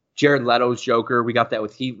Jared Leto's Joker. We got that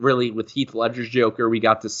with Heath Ledger's Joker. We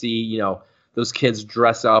got to see, those kids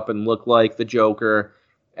dress up and look like the Joker.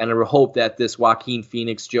 And I hope that this Joaquin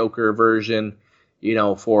Phoenix Joker version,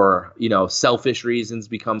 for, selfish reasons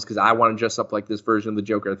becomes, because I want to dress up like this version of the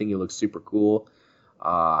Joker. I think he looks super cool.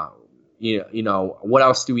 you know, what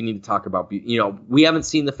else do we need to talk about? You know, we haven't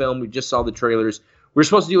seen the film. We just saw the trailers. We were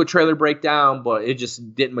supposed to do a trailer breakdown, but it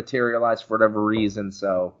just didn't materialize for whatever reason.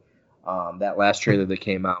 So that last trailer that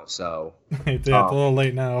came out. So it's a little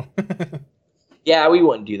late now. yeah, we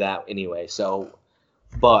wouldn't do that anyway. So,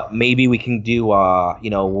 but maybe we can do you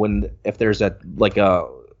know, if there's a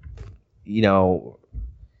you know,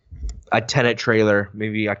 a Tenet trailer,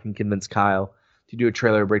 maybe I can convince Kyle to do a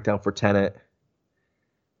trailer breakdown for Tenet.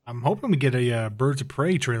 I'm hoping we get a Birds of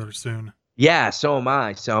Prey trailer soon. Yeah, so am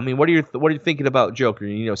I. So I mean, what are you thinking about Joker?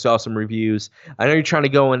 You know, saw some reviews. I know you're trying to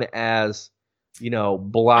go in as, you know,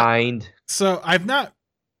 blind. So I've not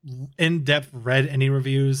in depth read any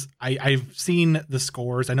reviews. I've seen the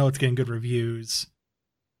scores. I know it's getting good reviews,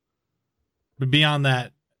 but beyond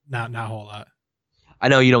that, not a whole lot. I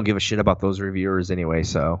know you don't give a shit about those reviewers anyway.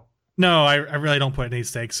 So no, I really don't put any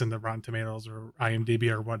stakes into Rotten Tomatoes or IMDb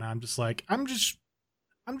or whatnot. I'm just like I'm just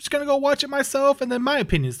gonna go watch it myself, and then my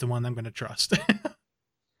opinion is the one I'm gonna trust.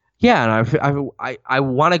 Yeah, and I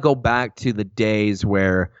want to go back to the days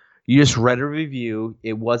where you just read a review.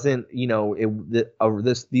 It wasn't, you know,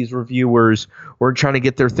 these reviewers were trying to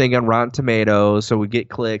get their thing on Rotten Tomatoes, so we get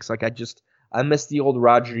clicks. Like I miss the old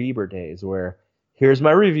Roger Ebert days where here's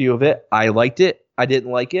my review of it. I liked it. I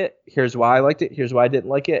didn't like it. Here's why I liked it. Here's why I didn't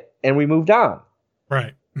like it, and we moved on.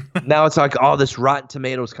 Right. Now it's like all this Rotten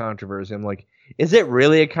Tomatoes controversy. I'm like, is it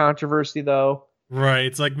really a controversy though? Right.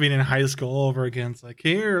 It's like being in high school all over again. It's like,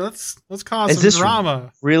 here, let's cause some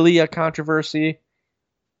drama. Really a controversy?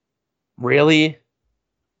 Really?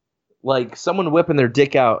 Like someone whipping their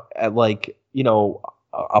dick out at, like, you know,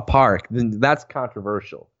 a park, then that's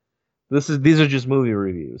controversial. These are just movie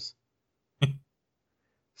reviews.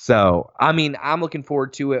 So, I mean, I'm looking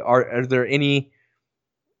forward to it. Are there any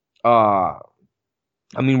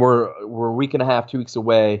I mean, we're a week and a half, 2 weeks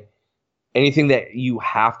away. Anything that you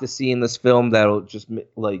have to see in this film that'll just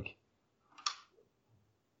like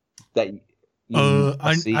that?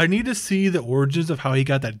 I need to see the origins of how he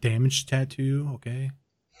got that damage tattoo. Okay.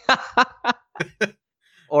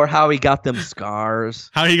 Or how he got them scars.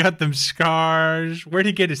 How he got them scars. Where'd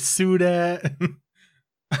he get his suit at?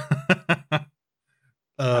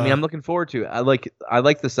 I mean, I'm looking forward to it. I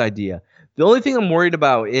like this idea. The only thing I'm worried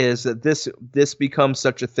about is that this becomes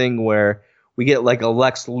such a thing where we get like a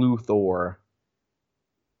Lex Luthor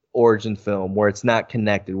origin film where it's not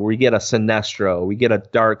connected, where we get a Sinestro, we get a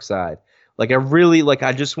Darkseid. Like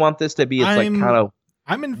I just want this to be I'm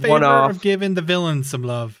in favor of giving the villains some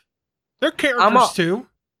love. They're characters too.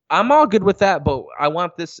 I'm all good with that, but I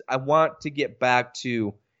want to get back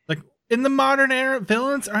to, like, in the modern era,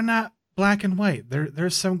 villains are not black and white.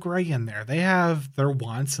 There's some gray in there. They have their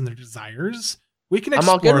wants and their desires. We can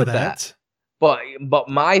explore I'm all good with that. But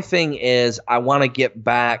my thing is, I want to get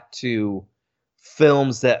back to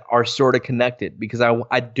films that are sort of connected, because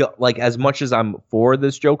I do, like, as much as I'm for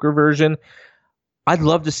this Joker version, I'd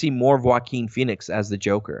love to see more of Joaquin Phoenix as the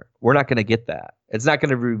Joker. We're not going to get that. It's not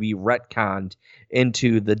going to be retconned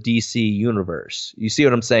into the DC universe. You see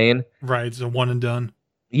what I'm saying? Right. It's a one and done.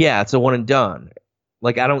 Yeah, it's a one and done.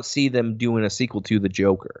 Like, I don't see them doing a sequel to the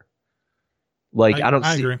Joker. Like,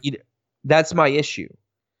 I agree. That's my issue.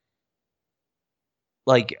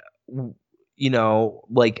 Like, you know,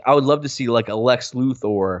 like, I would love to see like a Lex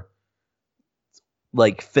Luthor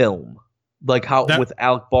like film, like with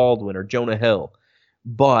Alec Baldwin or Jonah Hill.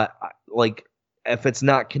 But like, if it's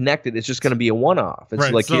not connected, it's just going to be a one-off. It's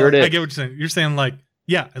right, like, so here it is. I get what you're saying. You're saying, like,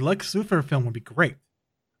 yeah, a Lex Luthor film would be great,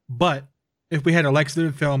 but if we had a Lex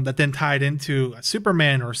Luthor film that then tied into a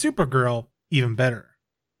Superman or a Supergirl, even better.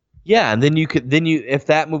 Yeah, and then if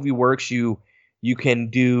that movie works, you can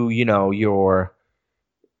do, you know, your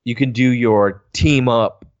team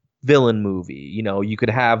up villain movie. You know, you could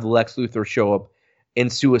have Lex Luthor show up in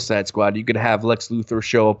Suicide Squad. You could have Lex Luthor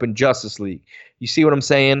show up in Justice League. You see what I'm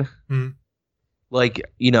saying? Mm-hmm. Like,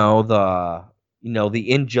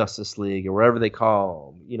 the Injustice League or whatever they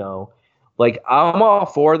call them, you know. Like, I'm all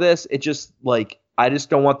for this. It just, like, I just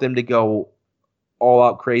don't want them to go all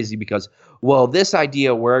out crazy because, well, this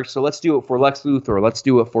idea works, so let's do it for Lex Luthor. Let's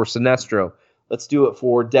do it for Sinestro. Let's do it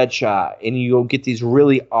for Deadshot. And you'll get these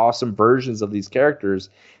really awesome versions of these characters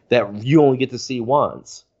that you only get to see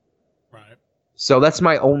once. Right. So that's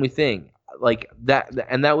my only thing. Like, that,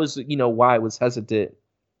 and that was, you know, why I was hesitant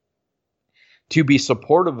to be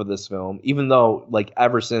supportive of this film, even though, like,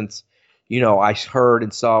 ever since, you know, I heard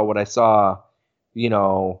and saw what I saw, you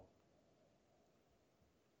know,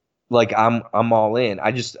 like, I'm all in.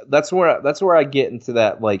 That's where I get into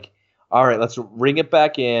that, like, all right, let's bring it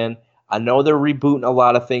back in. I know they're rebooting a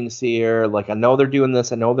lot of things here. Like, I know they're doing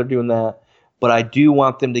this, I know they're doing that, but I do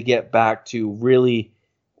want them to get back to really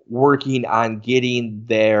working on getting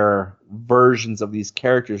their versions of these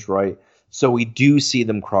characters right, so we do see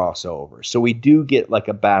them cross over. So we do get like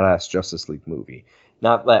a badass Justice League movie,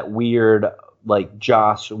 not that weird like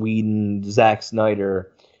Joss Whedon, Zack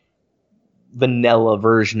Snyder vanilla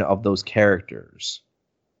version of those characters,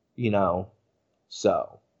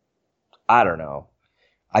 So I don't know.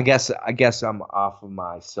 I guess I'm off of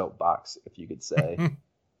my soapbox, if you could say.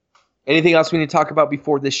 Anything else we need to talk about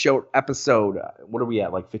before this show episode? What are we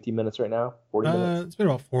at? Like 50 minutes right now? 40 minutes? It's been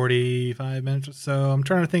about 45 minutes or so. I'm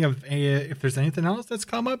trying to think of if there's anything else that's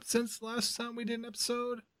come up since last time we did an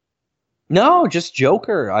episode. No, just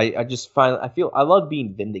Joker. I just I love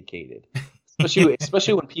being vindicated,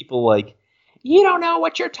 especially when people like, you don't know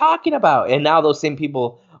what you're talking about, and now those same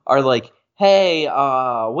people are like, hey,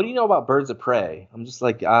 what do you know about Birds of Prey? I'm just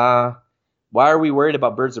like, why are we worried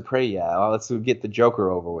about Birds of Prey yet? Let's get the Joker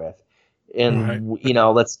over with. And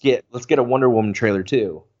let's get a Wonder Woman trailer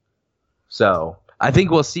too. So I think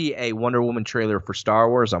we'll see a Wonder Woman trailer for Star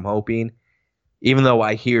Wars. I'm hoping, even though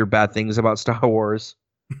I hear bad things about Star Wars.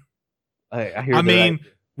 I mean,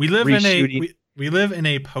 we live in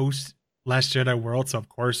a post Last Jedi world, so of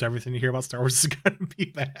course everything you hear about Star Wars is going to be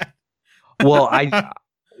bad.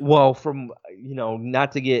 From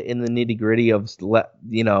not to get in the nitty gritty of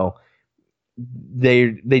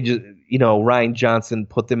they just Rian Johnson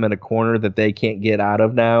put them in a corner that they can't get out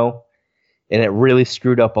of now, and it really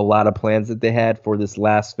screwed up a lot of plans that they had for this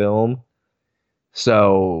last film.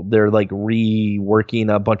 So they're like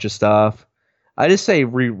reworking a bunch of stuff. I just say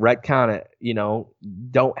retcon it.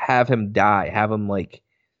 Don't have him die. Have him like,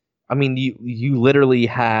 I mean, you literally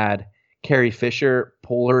had Carrie Fisher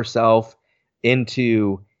pull herself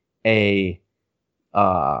into a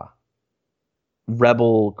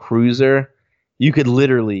rebel cruiser. You could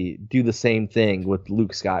literally do the same thing with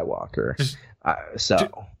Luke Skywalker.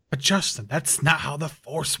 But Justin, that's not how the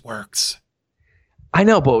Force works. I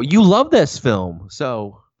know, but you love this film,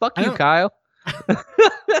 so fuck you, Kyle.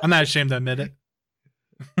 I'm not ashamed to admit it.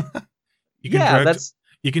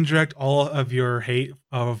 You can direct all of your hate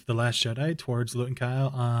of The Last Jedi towards Luke and Kyle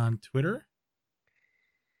on Twitter.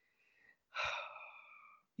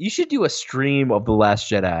 You should do a stream of The Last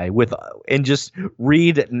Jedi and just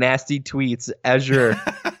read nasty tweets as you're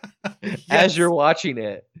as you're watching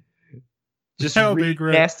it. Just read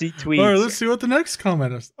nasty tweets. All right, let's see what the next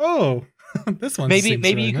comment is. Oh, this one. Maybe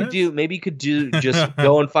you could do just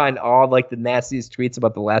go and find all like the nastiest tweets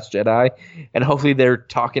about The Last Jedi, and hopefully they're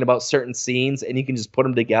talking about certain scenes, and you can just put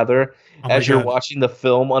them together as you're watching the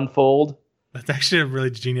film unfold. That's actually a really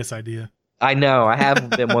genius idea. I know. I have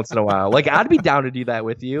them once in a while. Like, I'd be down to do that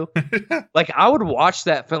with you. Like, I would watch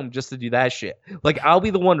that film just to do that shit. Like, I'll be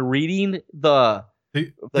the one reading the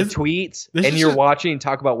tweets, and you're watching and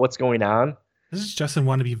talk about what's going on. This is Justin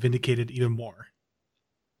wanting to be vindicated even more.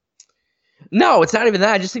 No, it's not even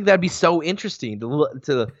that. I just think that'd be so interesting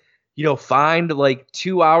to find like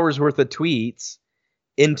 2 hours worth of tweets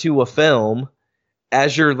into a film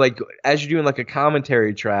as you're doing like a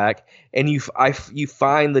commentary track, and you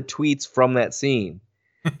find the tweets from that scene.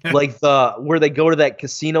 Like where they go to that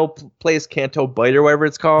casino place, Canto Bight or whatever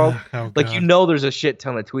it's called. Oh, like, there's a shit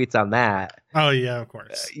ton of tweets on that. Oh yeah, of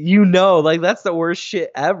course. Like that's the worst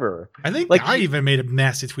shit ever. I think I even made a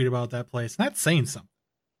nasty tweet about that place. Not saying something.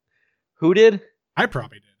 Who did? I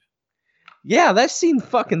probably did. Yeah, that scene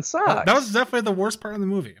fucking sucks. That was definitely the worst part of the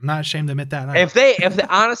movie. I'm not ashamed to admit that. If they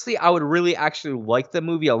honestly, I would really actually like the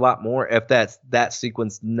movie a lot more if that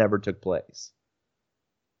sequence never took place.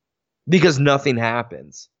 Because nothing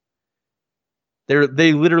happens.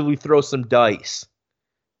 They literally throw some dice.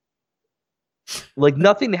 Like,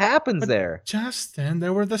 nothing happens there. Justin,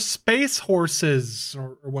 there were the space horses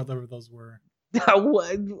or whatever those were.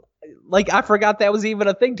 Like, I forgot that was even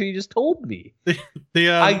a thing till you just told me.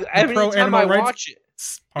 Anytime I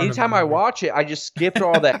watch it, I just skip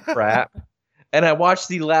all that crap and I watch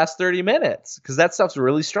the last 30 minutes because that stuff's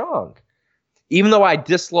really strong. Even though I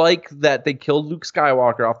dislike that they killed Luke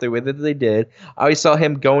Skywalker off the way that they did, I always saw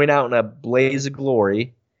him going out in a blaze of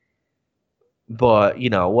glory. But,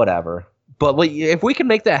 whatever. But like, if we can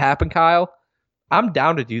make that happen, Kyle, I'm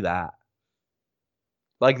down to do that.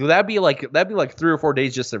 Like, that'd be like 3 or 4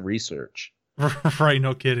 days just of research. Right,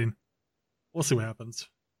 no kidding. We'll see what happens.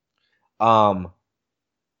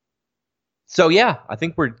 So yeah, I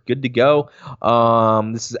think we're good to go.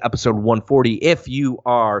 This is episode 140. If you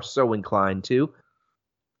are so inclined to,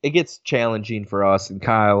 it gets challenging for us. And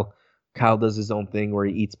Kyle does his own thing where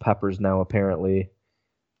he eats peppers now, apparently.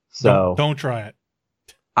 So don't try it.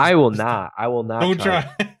 I will not. Don't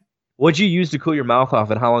try it. What'd you use to cool your mouth off,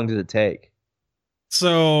 and how long did it take?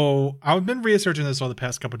 So I've been researching this over the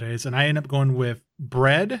past couple of days, and I end up going with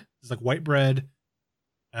bread. It's like white bread,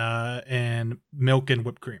 and milk and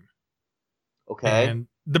whipped cream. Okay. And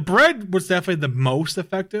the bread was definitely the most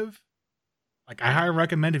effective. Like, I highly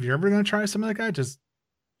recommend if you're ever going to try something like that, just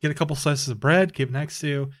get a couple slices of bread, keep it next to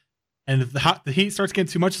you. And if the heat starts getting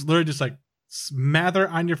too much, it's literally just like smother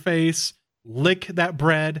it on your face, lick that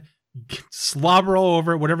bread, slobber all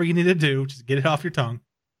over it, whatever you need to do, just get it off your tongue.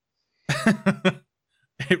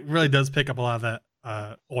 It really does pick up a lot of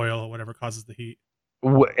that oil or whatever causes the heat.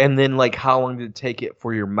 And then, like, how long did it take it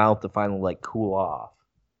for your mouth to finally, like, cool off?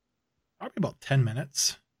 Probably about 10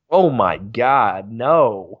 minutes. Oh my God,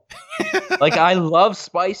 no. Like, I love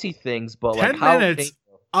spicy things, but 10 like how minutes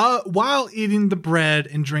while eating the bread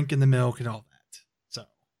and drinking the milk and all that. So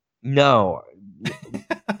no.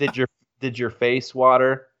 Did your face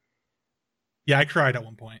water? yeah, I cried at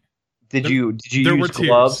one point. Did you there use were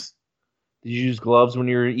gloves? tears. Did you use gloves when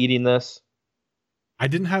you were eating this? I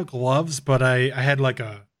didn't have gloves, but I had like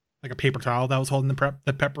a paper towel that was holding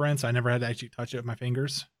the pepper in, so I never had to actually touch it with my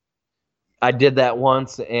fingers. I did that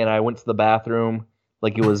once, and I went to the bathroom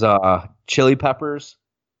like it was chili peppers.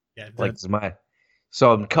 Yeah, Like, this is mine.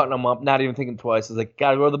 So I'm cutting them up, not even thinking twice. I was like,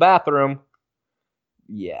 gotta go to the bathroom.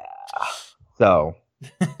 Yeah. So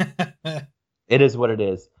it is what it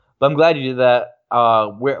is. But I'm glad you did that.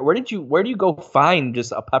 Where do you go find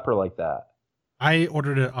just a pepper like that? I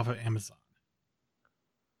ordered it off of Amazon.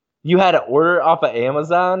 You had to order it off of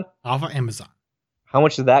Amazon? Off of Amazon. How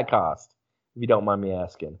much did that cost? If you don't mind me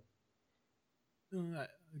asking.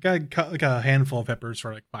 Got like a handful of peppers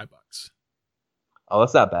for like $5. Oh,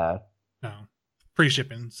 that's not bad. No, free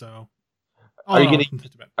shipping. So, Are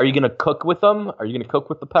you gonna cook with them? Are you gonna cook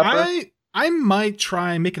with the pepper? I might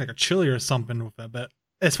try making like a chili or something with that, but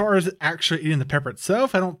as far as actually eating the pepper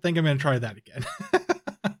itself, I don't think I'm gonna try that again.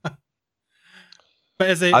 But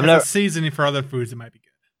as a seasoning for other foods, it might be good.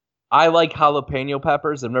 I like jalapeno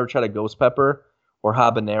peppers. I've never tried a ghost pepper or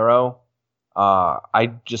habanero.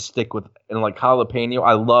 I just stick with, and like jalapeno.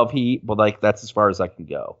 I love heat, but like that's as far as I can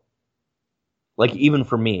go. Like, even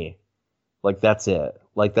for me, like, that's it.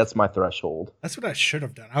 Like, that's my threshold. That's what I should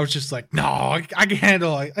have done. I was just like, no, I can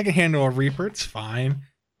handle a Reaper. It's fine.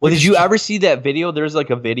 Well, did you ever see that video? There's like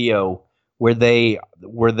a video where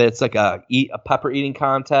it's like a pepper eating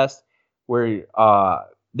contest where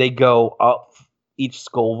they go up each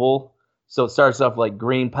Scoville. So it starts off like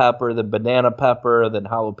green pepper, then banana pepper, then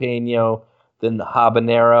jalapeno, then the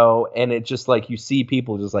habanero, and it just like you see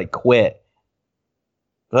people just like quit.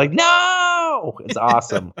 They're like, no, it's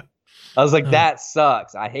awesome. I was like, that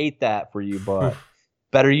sucks. I hate that for you, but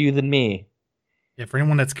better you than me. Yeah, for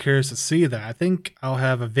anyone that's curious to see that, I think I'll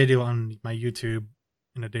have a video on my YouTube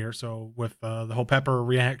in a day or so with the whole pepper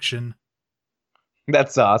reaction.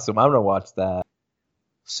 That's awesome. I'm gonna watch that.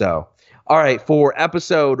 So, all right, for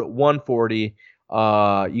episode 140,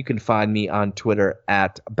 you can find me on Twitter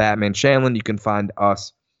at Batman Shanlin. You can find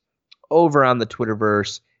us over on the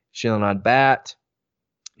Twitterverse, Shanlin on Bat.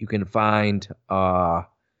 You can find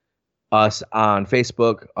us on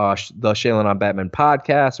Facebook, the Shanlin on Batman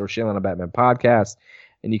podcast, or Shanlin on Batman podcast.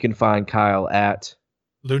 And you can find Kyle at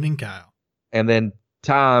Looning Kyle. And then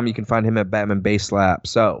Tom, you can find him at Batman Base Slap.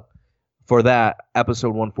 So for that, episode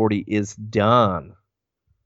 140 is done.